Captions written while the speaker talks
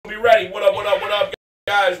you ready? What up,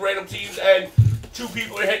 guys? Random teams, and 2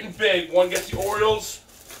 people are hitting big. One gets the Orioles,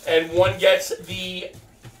 and one gets the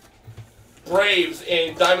Braves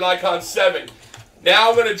in Diamond Icon 7. Now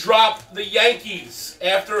I'm going to drop the Yankees.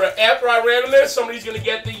 After I random this, somebody's going to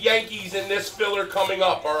get the Yankees in this filler coming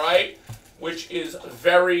up, all right? Which is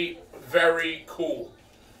very, very cool.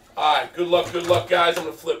 All right, good luck, guys. I'm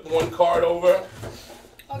going to flip one card over. Okay,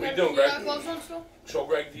 what are you doing, Greg? Show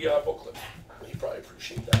Greg the booklet. He probably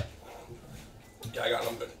appreciate that. Yeah, I got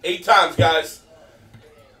them good. 8 times, guys.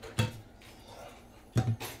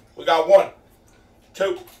 We got 1,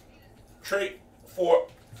 2, 3, 4,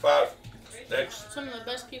 5, 6. Some of the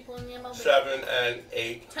best people in the MLB. 7 and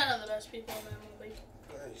 8. 10 of the best people in the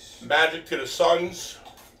MLB. Nice. Magic to the Suns.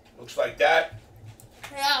 Looks like that.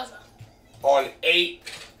 Yeah. On 8.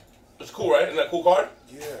 It's cool, right? Isn't that a cool card?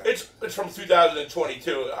 Yeah. It's from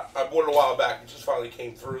 2022. I bought it a while back. It just finally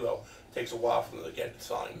came through, though. It takes a while for them to get it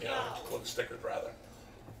signed, you know, or the stickers, rather.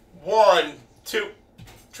 1, 2,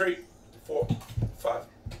 3, 4, 5,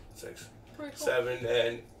 6, 7,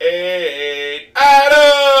 and 8.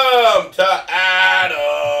 Adam to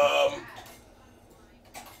Adam.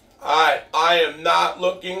 Alright, I am not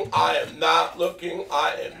looking.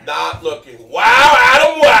 Wow,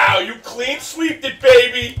 Adam, wow. You clean sweeped it,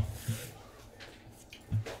 baby.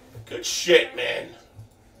 Good shit, man.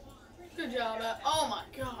 Good job, oh my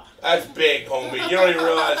god. That's big, homie. You don't even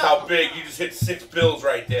realize how big. You just hit 6 bills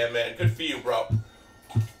right there, man. Good for you, bro.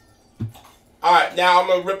 Alright, now I'm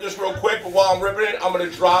going to rip this real quick, but while I'm ripping it, I'm going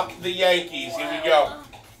to drop the Yankees. Here we go.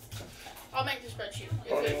 I'll make the spreadsheet.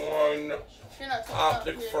 21.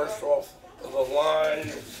 Optic first off of the line.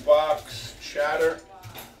 Box. Chatter.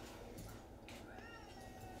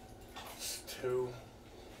 2.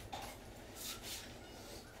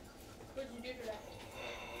 What did you do today?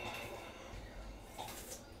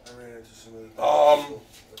 I ran into some of the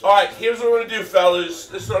alright, here's what I'm going to do, fellas.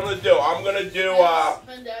 This is what I'm going to do. I'm going to do,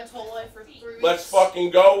 spend Dad's whole life for 3 weeks. Let's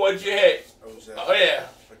fucking go. What'd you hit? Oh, yeah.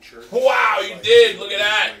 Wow, you did. Look at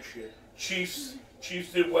that. Chiefs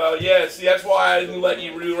did well. Yeah, see, that's why I didn't let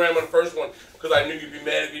you re-ram on the first one, because I knew you'd be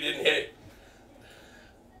mad if you didn't hit it.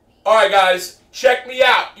 Alright, guys. Check me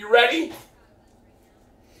out. You ready?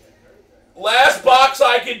 Last box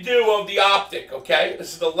I can do of the Optic, okay?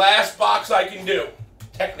 This is the last box I can do,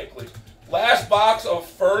 technically. Last box of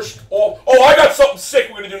first off. Oh, I got something sick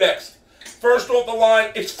we're going to do next. First off the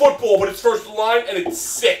line. It's football, but it's first off the line, and it's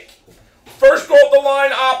sick. First off the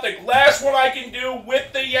line Optic. Last one I can do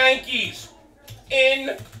with the Yankees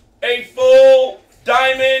in a full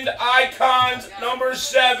Diamond Icons number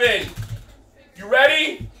 7. You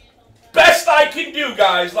ready? Best I can do,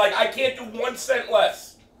 guys. Like, I can't do 1 cent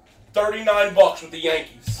less. $39 with the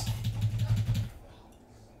Yankees.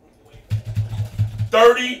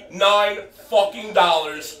 39 fucking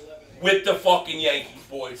dollars with the fucking Yankees,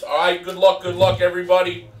 boys. All right, good luck,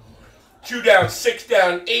 everybody. 2 down, 6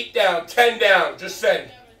 down, 8 down, 10 down. Just send.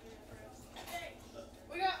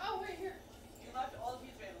 We got. Oh, wait here.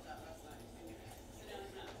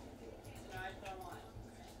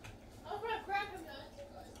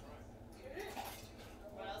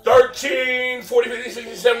 13, 14, 15,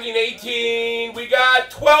 16, 17, 18. We got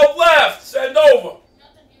 12 left. Send over.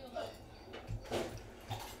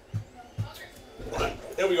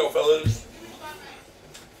 Here we go, fellas.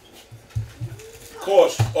 Of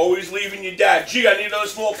course, always leaving your dad. Gee, I need another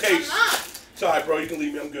small case. I'm not. It's all right, bro. You can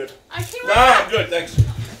leave me. I'm good. I can't. Nah, I'm good. Thanks.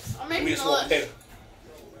 I'm Give me a making small a container.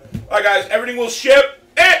 All right, guys. Everything will ship.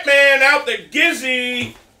 Ant-Man out the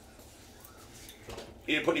gizzy.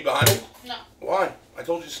 You didn't put any behind him? No. Why? I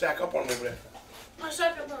told you to stack up on them over there. I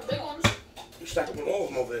stacked up on the big ones. You stack up on all of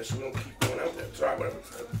them over there so we don't keep going out there. It's all right, whatever.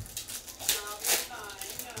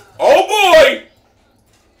 Oh, boy!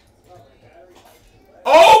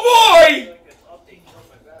 Oh, boy!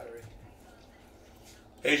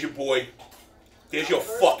 Here's your boy. There's your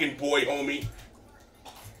fucking boy, homie.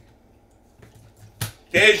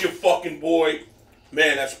 There's your fucking boy.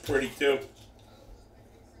 Man, that's pretty, too.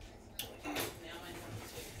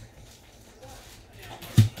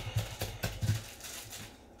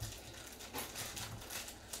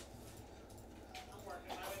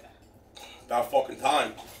 About fucking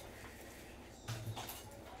time.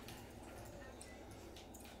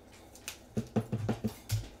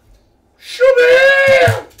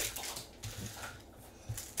 Shabam!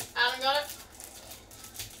 Adam got it?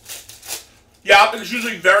 Yeah, Optic is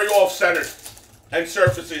usually very off-centered. And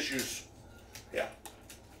surface issues. Yeah.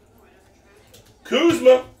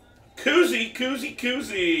 Kuzma.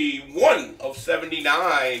 Koozie. 1 of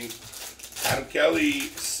 79. Adam Kelly,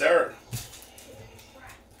 sir.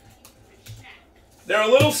 They're a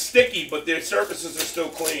little sticky, but their surfaces are still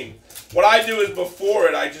clean. What I do is before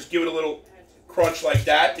it, I just give it a little crunch like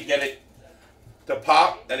that to get it to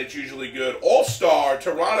pop, and it's usually good. All-Star,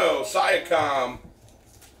 Toronto, Siakam.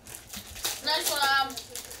 Nice one.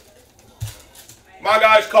 My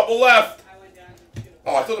guys, couple left.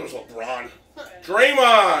 Oh, I thought it was LeBron.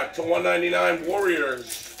 Draymond to 199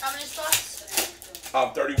 Warriors. How many spots?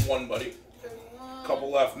 31, buddy. 31.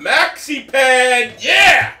 Couple left. Maxi Pad,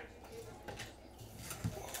 yeah!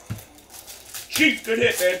 Chief, good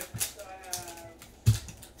hit, man.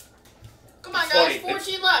 Come on, It's guys. funny.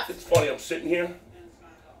 14 left. It's funny, I'm sitting here,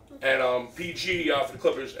 and PG for the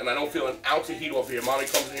Clippers, and I don't feel an ounce of heat off here. Mommy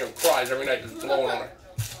comes in here and cries every night, just blowing on her.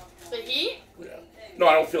 The heat? Yeah. No,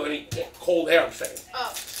 I don't feel any cold air, I'm saying.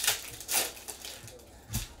 Oh.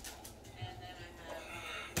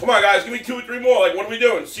 Come on, guys, give me 2 or 3 more. Like, what are we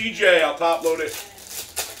doing? CJ, I'll top load it.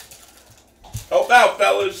 Help out,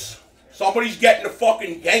 fellas. Somebody's getting the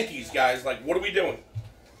fucking Yankees, guys. Like, what are we doing?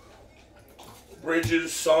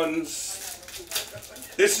 Bridges, Suns.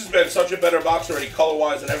 This has been such a better box already,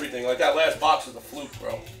 color-wise and everything. Like, that last box is a fluke,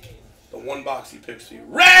 bro. The one box he picks for you.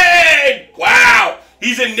 Red! Wow!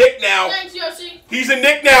 He's a Nick now. Thanks, Yoshi. He's a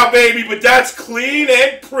Nick now, baby, but that's clean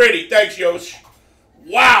and pretty. Thanks, Yosh.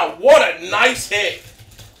 Wow, what a nice hit.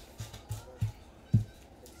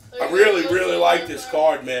 I really, really like this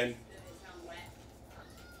card, man.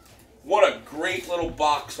 What a great little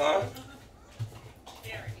box, huh? Oh,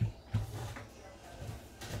 yeah,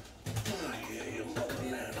 you lucky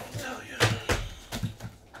man, I'll tell you.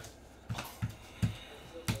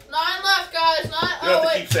 9 left, guys. 9. You don't Oh, have to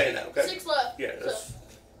wait. keep saying that, okay? 6 left. Yeah, that's...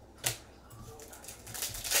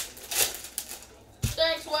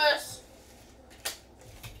 Thanks, Wes.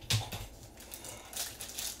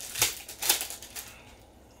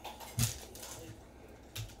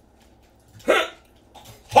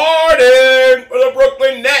 Harden for the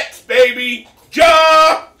Brooklyn Nets, baby.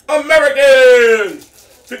 Ja American.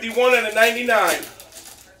 51 and a 99.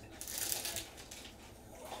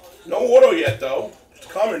 No auto yet, though. It's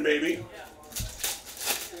coming, baby.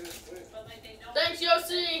 Thanks,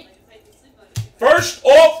 Yoshi. First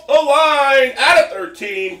off the line out of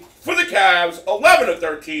 13 for the Cavs. 11 of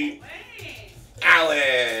 13.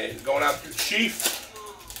 Allen going out to Chief.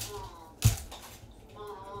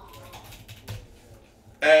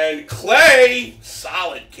 And Clay,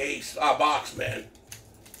 solid case, box, man.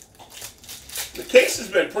 The case has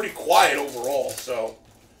been pretty quiet overall, so,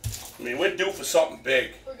 I mean, we're due for something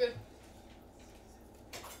big. We're good.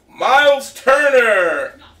 Miles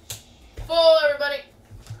Turner. Full, everybody.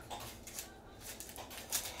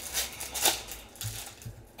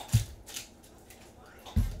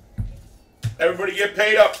 Everybody get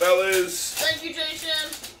paid up, fellas. Thank you,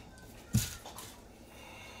 Jason.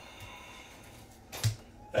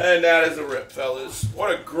 And that is a rip, fellas. What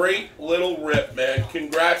a great little rip, man.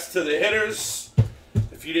 Congrats to the hitters.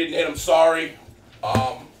 If you didn't hit them, sorry.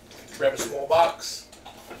 Grab a small box.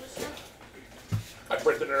 I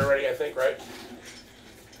printed it already, I think, right?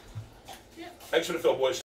 Yeah. Thanks for the fill, boys.